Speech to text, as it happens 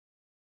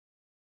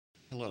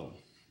Hello,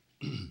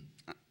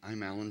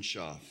 I'm Alan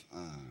Schaaf.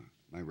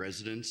 My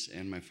residence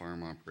and my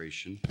farm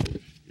operation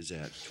is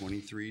at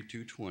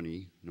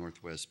 23220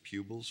 Northwest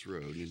Pupils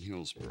Road in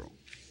Hillsboro.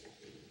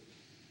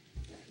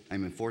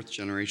 I'm a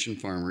fourth-generation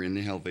farmer in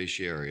the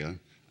Helvetia area.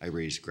 I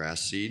raise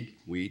grass seed,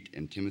 wheat,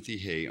 and Timothy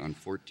hay on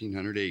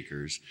 1,400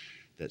 acres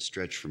that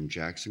stretch from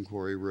Jackson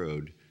Quarry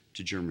Road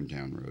to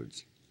Germantown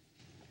Roads.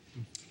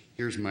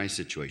 Here's my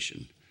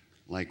situation.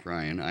 Like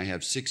Ryan, I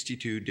have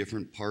 62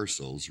 different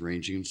parcels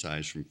ranging in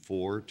size from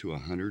 4 to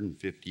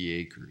 150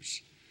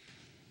 acres.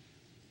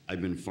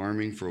 I've been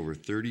farming for over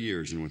 30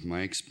 years, and with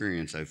my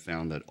experience, I've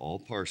found that all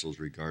parcels,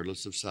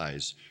 regardless of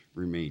size,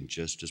 remain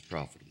just as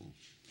profitable.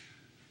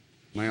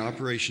 My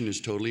operation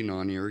is totally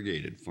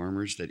non-irrigated.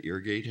 Farmers that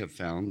irrigate have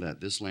found that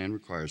this land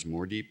requires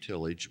more deep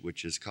tillage,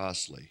 which is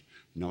costly.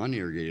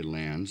 Non-irrigated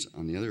lands,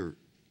 on the other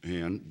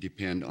hand,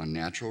 depend on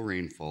natural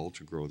rainfall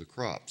to grow the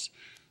crops.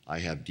 I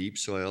have deep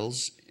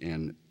soils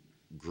and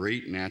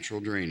great natural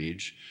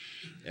drainage.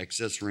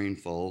 Excess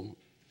rainfall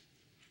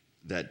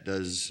that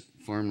does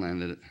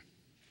farmland that,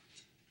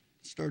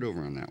 start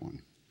over on that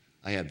one.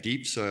 I have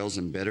deep soils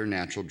and better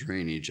natural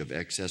drainage of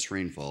excess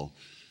rainfall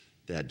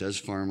that does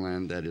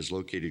farmland that is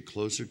located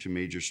closer to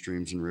major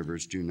streams and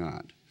rivers do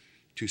not.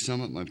 To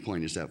sum up my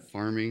point is that my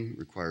farming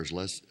requires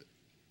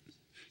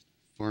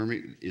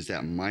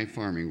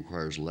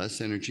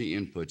less energy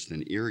inputs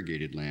than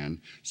irrigated land,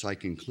 so I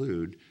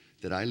conclude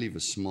that I leave a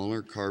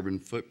smaller carbon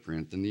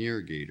footprint than the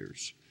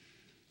irrigators.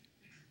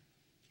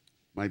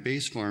 My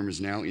base farm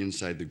is now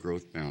inside the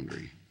growth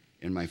boundary,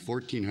 and my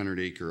 1,400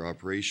 acre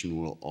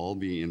operation will all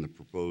be in the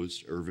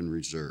proposed urban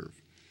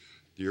reserve.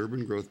 The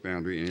urban growth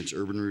boundary and its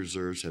urban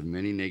reserves have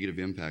many negative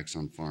impacts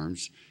on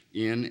farms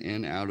in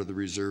and out of the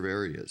reserve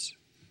areas.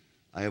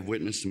 I have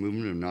witnessed the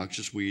movement of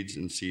noxious weeds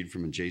and seed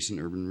from adjacent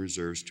urban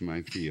reserves to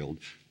my field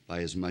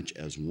by as much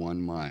as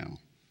 1 mile.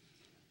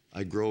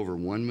 I grow over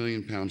 1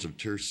 million pounds of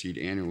turf seed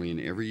annually, and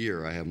every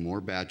year I have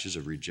more batches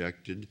of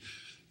that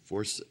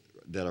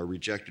are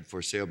rejected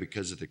for sale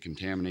because of the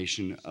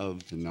contamination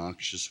of the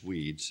noxious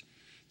weeds.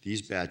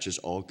 These batches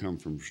all come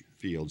from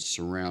fields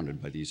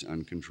surrounded by these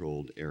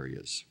uncontrolled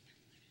areas.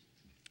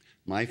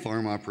 My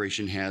farm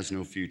operation has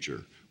no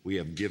future. We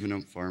have given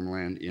up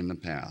farmland in the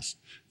past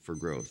for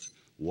growth.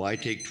 Why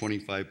take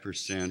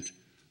 25%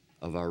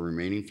 of our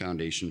remaining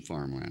foundation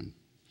farmland?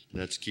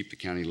 Let's keep the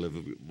county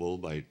livable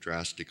by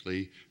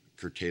drastically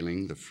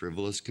curtailing the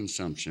frivolous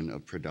consumption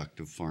of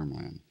productive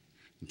farmland.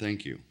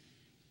 Thank you.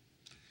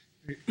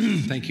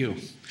 Thank you.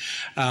 See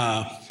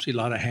a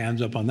lot of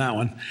hands up on that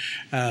one.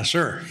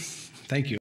 Sir, thank you.